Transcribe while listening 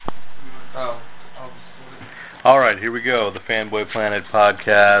Alright, here we go. The Fanboy Planet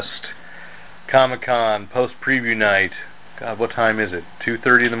podcast. Comic-Con, post-preview night. God, what time is it?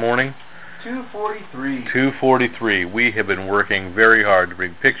 2:30 in the morning? 2:43. 2:43. We have been working very hard to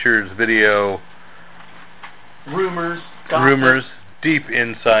bring pictures, video, rumors, deep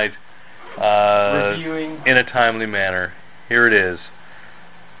insight, reviewing in a timely manner. Here it is.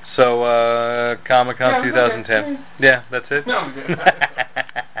 So, Comic-Con 2010. Okay. Yeah, that's it? No, I'm good.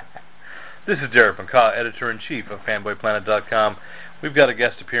 This is Derek McCaw, Editor-in-Chief of FanboyPlanet.com. We've got a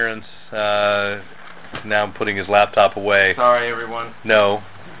guest appearance. Now putting his laptop away. Sorry, everyone. No.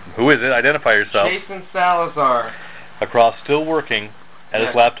 Who is it? Identify yourself. Jason Salazar. Across, still working at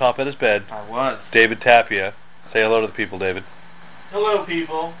his laptop at his bed. I was. David Tapia. Say hello to the people, David. Hello,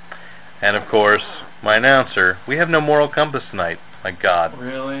 people. And, of course, my announcer. We have no moral compass tonight. My God.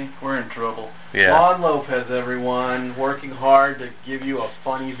 Really? We're in trouble. Yeah. Juan Lopez, everyone, working hard to give you a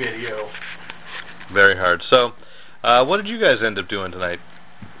funny video. Very hard. So, what did you guys end up doing tonight?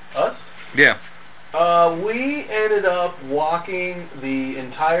 Us? Yeah. We ended up walking the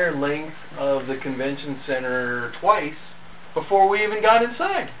entire length of the convention center twice before we even got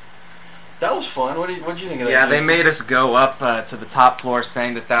inside. That was fun. What did you think of that? Yeah, they made us go up to the top floor,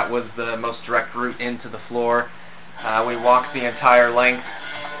 saying that was the most direct route into the floor. We walked the entire length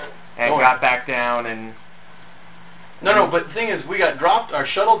and got back down and... No, but the thing is, we got dropped, our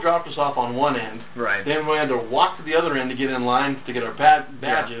shuttle dropped us off on one end. Right. Then we had to walk to the other end to get in line to get our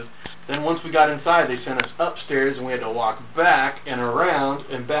badges. Yeah. Then once we got inside, they sent us upstairs and we had to walk back and around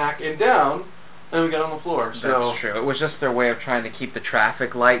and back and down, and we got on the floor. That's true. It was just their way of trying to keep the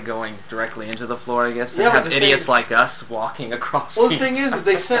traffic light going directly into the floor, I guess. And yeah, have idiots like us walking across. Well, the thing is that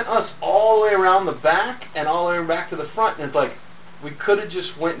they sent us all the way around the back and all the way back to the front, and it's like, we could have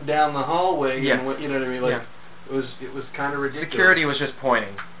just went down the hallway and went, you know what I mean? Like, it was kind of ridiculous. Security was just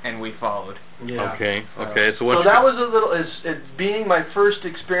pointing, and we followed. Yeah. Okay. So that was a little, it being my first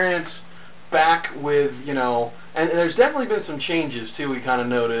experience back with, you know, and there's definitely been some changes too. We kind of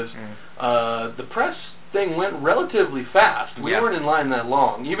noticed. The press thing went relatively fast. We weren't in line that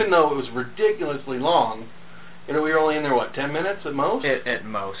long, even though it was ridiculously long. You know, we were only in there, what, 10 minutes at most? At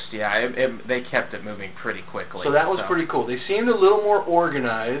most, yeah. They kept it moving pretty quickly. So that was pretty cool. They seemed a little more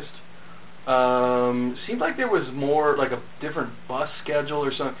organized. Seemed like there was more, like a different bus schedule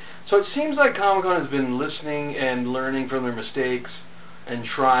or something. So it seems like Comic-Con has been listening and learning from their mistakes and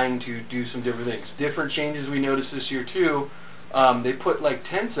trying to do some different things. Different changes we noticed this year, too. They put, like,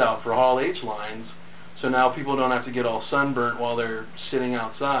 tents out for Hall H lines, so now people don't have to get all sunburnt while they're sitting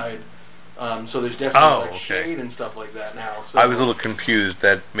outside. So there's definitely shade and stuff like that now. So I was a little confused.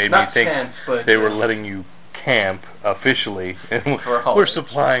 That made me think they were letting you camp officially, and we're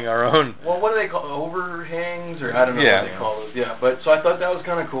supplying our own. Well, what do they call overhangs, or I don't know what they call it. Yeah, but so I thought that was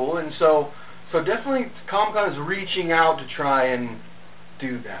kind of cool, and so definitely Comic-Con is reaching out to try and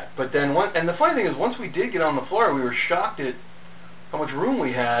do that. But then and the funny thing is, once we did get on the floor, we were shocked at how much room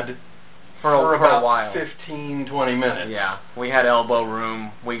we had for about a while. 15, 20 minutes. Yeah, we had elbow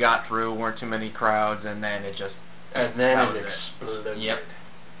room. We got through. Weren't too many crowds, and then it just exploded. Yep.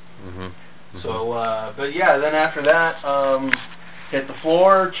 So, but yeah, then after that, hit the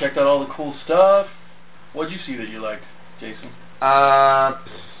floor, checked out all the cool stuff. What'd you see that you liked, Jason?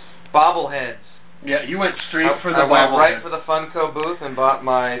 Bobbleheads. Yeah, you went straight for the I went bobblehead. right for the Funko booth and bought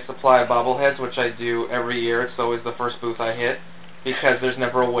my supply of bobbleheads, which I do every year. It's always the first booth I hit, because there's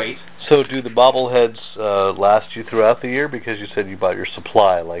never a wait. So do the bobbleheads last you throughout the year? Because you said you bought your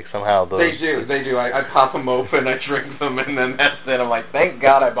supply, like somehow those... They do. I pop them open, I drink them, and then that's it. I'm like, thank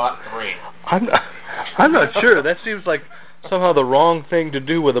God I bought 3. I'm not sure. That seems like somehow the wrong thing to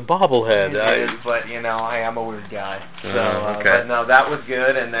do with a bobblehead. It is, but, you know, I am a weird guy. So, but no, that was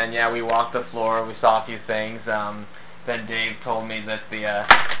good, and then, we walked the floor, we saw a few things. Then Dave told me that the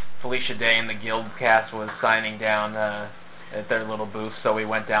Felicia Day and the Guild cast was signing down at their little booth, so we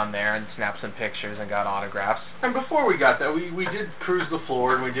went down there and snapped some pictures and got autographs. And before we got that, we did cruise the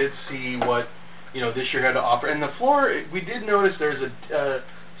floor, and we did see what, you know, this year had to offer. And the floor, we did notice there's a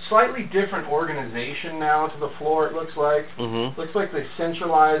slightly different organization now to the floor, it looks like. Looks like they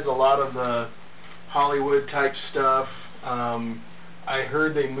centralized a lot of the Hollywood-type stuff. I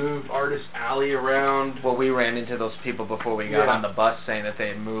heard they moved Artist Alley around. Well, we ran into those people before we got on the bus saying that they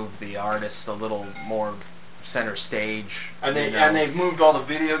had moved the artists a little more center stage. And they've moved all the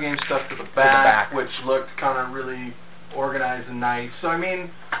video game stuff to the back. Which looked kind of really organized and nice. So, I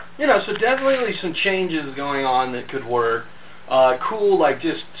mean, you know, so definitely some changes going on that could work. Cool, like,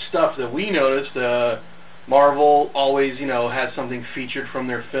 just stuff that we noticed. Marvel always, you know, has something featured from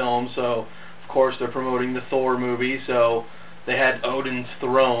their film, so, of course, they're promoting the Thor movie, so They had Odin's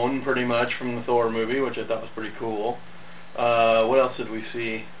throne, pretty much, from the Thor movie, which I thought was pretty cool. What else did we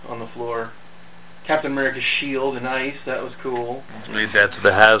see on the floor? Captain America's shield in ice, that was cool. That's the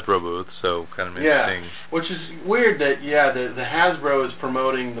Hasbro booth, so kind of interesting. Yeah, which is weird that, the Hasbro is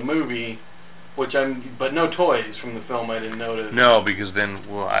promoting the movie, but no toys from the film, I didn't notice. No, because then,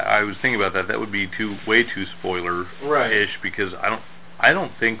 well, I was thinking about that. That would be way too spoiler-ish, right. Because I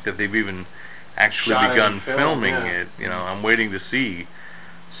don't think that they've even actually begun filming it. You know, I'm waiting to see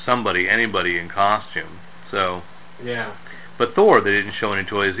anybody in costume. So. Yeah. But Thor, they didn't show any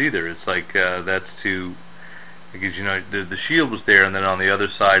toys either. It's like that's to, because the shield was there, and then on the other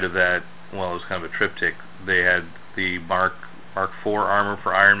side of that, well, it was kind of a triptych. They had the Mark IV armor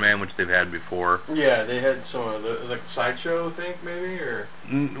for Iron Man, which they've had before. Yeah, they had some of the sideshow, I think, maybe, or.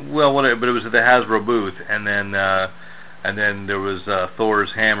 Well, but it was at the Hasbro booth, and then there was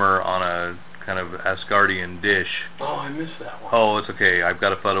Thor's hammer on a kind of Asgardian dish. Oh, I missed that one. Oh, it's okay. I've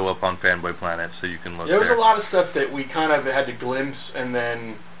got a photo up on Fanboy Planet, so you can look there. There was a lot of stuff that we kind of had to glimpse and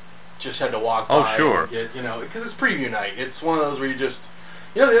then just had to walk by. Oh, sure. And get, because it's preview night. It's one of those where you just...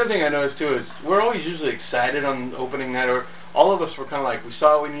 the other thing I noticed, too, is we're always usually excited on opening night. Or all of us were kind of like, we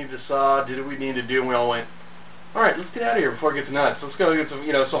saw what we needed to saw, did what we needed to do, and we all went, all right, let's get out of here before it gets nuts. Let's go get some,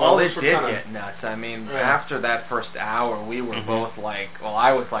 so all this did get nuts. I mean, right. After that first hour, we were both like,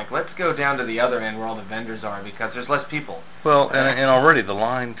 I was like, let's go down to the other end where all the vendors are because there's less people. Well, and already the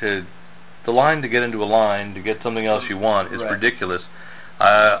line to get into a line to get something else you want is ridiculous.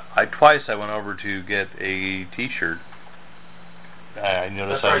 Twice I went over to get a T-shirt. I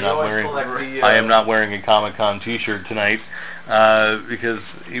noticed I am not wearing a Comic-Con T-shirt tonight because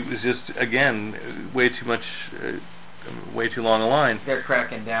it was just, again, way too long a line. They're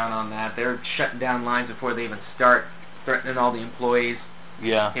cracking down on that. They're shutting down lines before they even start, threatening all the employees.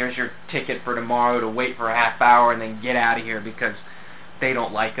 Yeah. Here's your ticket for tomorrow to wait for a half hour and then get out of here because they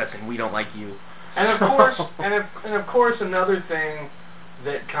don't like us and we don't like you. And of course, of course, another thing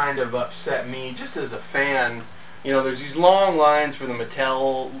that kind of upset me, just as a fan. There's these long lines for the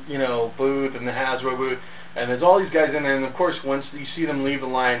Mattel, booth and the Hasbro booth, and there's all these guys in there, and of course, once you see them leave the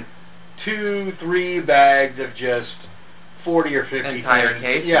line, 2-3 bags of just 40 or 50 entire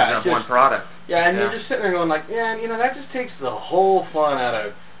cases of one product. Yeah, and you're just sitting there going like, yeah, that just takes the whole fun out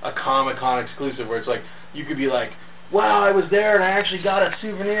of a Comic-Con exclusive, where it's like, you could be like, wow, I was there, and I actually got a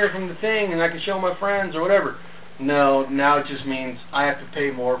souvenir from the thing, and I could show my friends, or whatever. No, now it just means I have to pay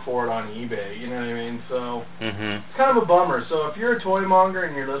more for it on eBay, you know what I mean? So, It's kind of a bummer. So if you're a toy monger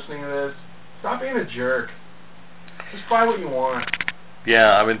and you're listening to this, stop being a jerk. Just buy what you want.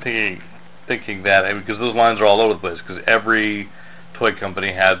 Yeah, I've been thinking that, because those lines are all over the place, because every toy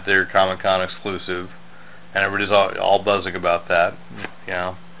company had their Comic-Con exclusive, and everybody's all buzzing about that,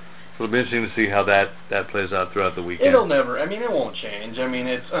 So it'll be interesting to see how that plays out throughout the weekend. It won't change.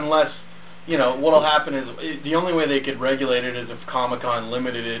 It's unless... what'll happen is the only way they could regulate it is if Comic-Con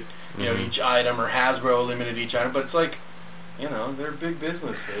limited it, each item, or Hasbro limited each item. But it's like, they're big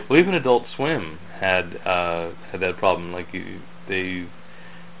business. Well, even Adult Swim had that problem. Like you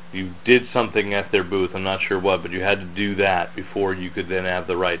did something at their booth. I'm not sure what, but you had to do that before you could then have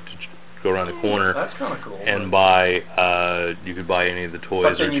the right to go around the corner. That's kind of cool. And buy, you could buy any of the toys or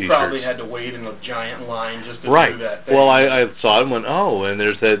T-shirts. But then you probably had to wait in a giant line just to do that thing. Well, I saw it and went, and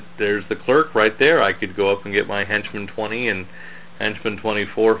there's the clerk right there. I could go up and get my Henchman 20 and Henchman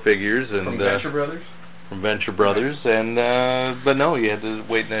 24 figures. And from Venture Brothers? From Venture Brothers. And but no, you had to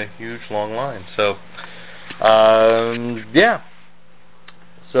wait in a huge, long line. So, yeah.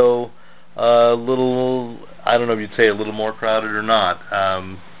 So, I don't know if you'd say a little more crowded or not.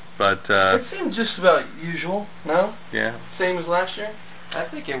 But it seemed just about usual, no? Yeah. Same as last year? I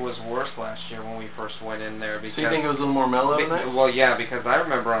think it was worse last year when we first went in there. Because so you think it was a little more mellow tonight? Well, yeah, because I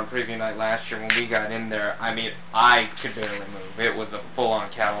remember on preview night last year when we got in there, I could barely move. It was a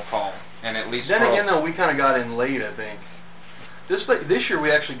full-on cattle call. And at least... Then again, though, we kind of got in late, I think. This year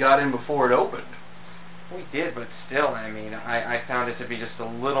we actually got in before it opened. We did, but still, I found it to be just a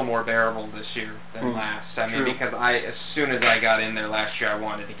little more bearable this year than last. Because as soon as I got in there last year, I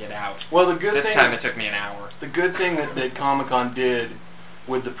wanted to get out. Well, this time it took me an hour. The good thing that Comic-Con did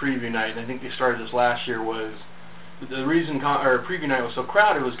with the preview night, and I think they started this last year, was the reason preview night was so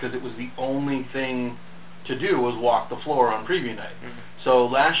crowded was because it was the only thing to do was walk the floor on preview night. So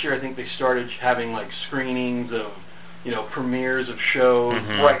last year, I think they started having like screenings of premieres of shows.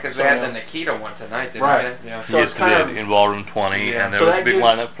 Right, because they had the Nikita one tonight, didn't they? Yeah. So it's kind of in Ballroom 20, and there was a big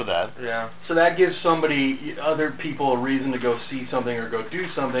lineup for that. Yeah. So that gives other people a reason to go see something or go do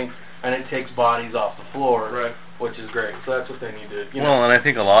something, and it takes bodies off the floor, which is great. So that's what they need to. Well, and I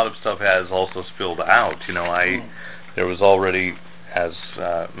think a lot of stuff has also spilled out. there was already, as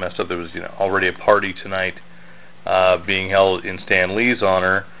messed up, there was already a party tonight being held in Stan Lee's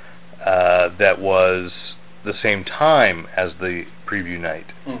honor that was the same time as the preview night.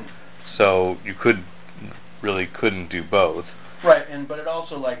 So you couldn't do both. Right, but it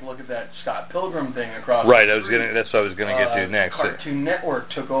also, like, look at that Scott Pilgrim thing across right, the street. That's what I was going to get to next. Cartoon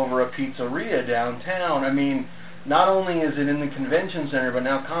Network took over a pizzeria downtown. I mean, not only is it in the convention center, but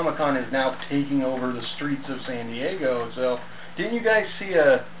now Comic-Con is now taking over the streets of San Diego. So, didn't you guys see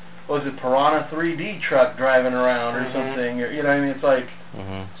was it Piranha 3D truck driving around or something? You know what I mean? It's like,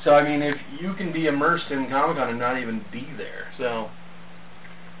 so I mean, if you can be immersed in Comic-Con and not even be there, so.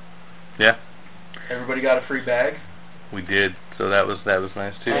 Yeah. Everybody got a free bag? We did, so that was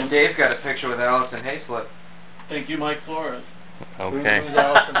nice too. And Dave got a picture with Allison Hayslip. Thank you, Mike Flores. Okay. Who's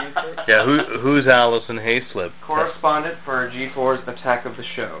Allison Hayslip? Yeah, who's Allison Hayslip? Correspondent for G4's Attack of the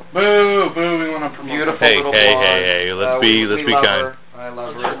Show. Boo, boo, we want to promote. Beautiful little blog. Hey, let's be kind. Her. I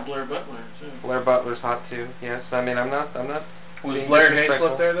love her. her. Blair Butler too. Blair Butler's hot too. Yes, I mean I'm not. Was Blair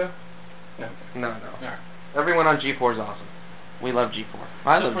Hayslip there though? No. Right. Everyone on G4 is awesome. We love G4.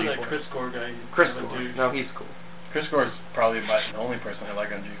 I love G4. That Chris Gore guy. Chris Gore. No, he's cool. Chris Gore is probably about the only person I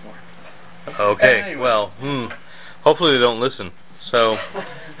like on G4. Okay, anyway. well, hopefully they don't listen. So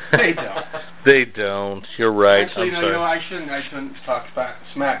they don't. They don't. You're right. Actually, I'm sorry. I shouldn't talk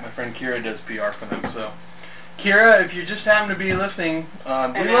smack. My friend Kira does PR for them. So, Kira, if you just happen to be listening, we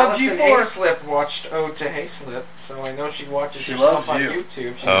love G4. Hayslip watched Ode to Hayslip, so I know she watches she herself loves on you.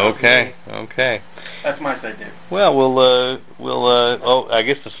 YouTube. She Okay. That's my side, Dave. Well, I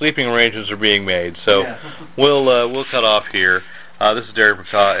guess the sleeping arrangements are being made, so we'll cut off here. This is Derek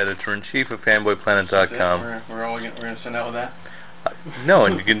McCaw, editor-in-chief of FanboyPlanet.com. We're going to send out with that. No,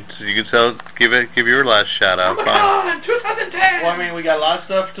 and you can give your last shout out. Oh my God, 2010. Well, I mean, we got a lot of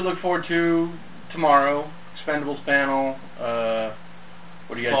stuff to look forward to tomorrow. Expendables panel.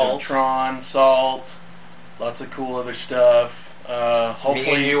 What do you guys do? Tron, Salt. Lots of cool other stuff. Hopefully,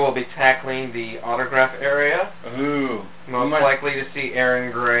 me and you will be tackling the autograph area. Ooh. Most likely to see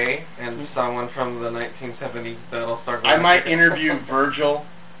Aaron Gray and someone from the 1970s Battlestar Galactica. I might interview Virgil.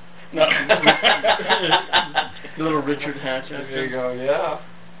 No. Little Richard Hatch. There you go, yeah.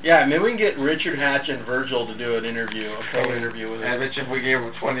 Yeah, maybe we can get Richard Hatch and Virgil to do an interview, a co-interview with us. I bet if we gave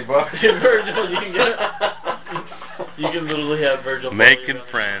him $20. Virgil, you can get you can literally have Virgil. Making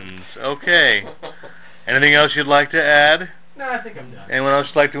friends. Okay. Anything else you'd like to add? No, I think I'm done. Anyone else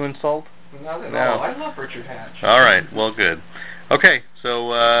like to insult? Not at all. I love Richard Hatch. All right. Well, good. Okay. So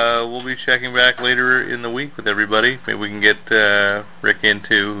we'll be checking back later in the week with everybody. Maybe we can get Rick in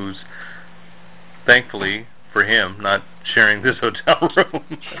too, who's thankfully for him not sharing this hotel room.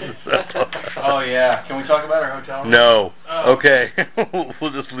 Oh yeah. Can we talk about our hotel room? No. Oh. Okay.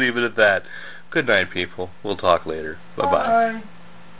 We'll just leave it at that. Good night, people. We'll talk later. Bye-bye. Bye.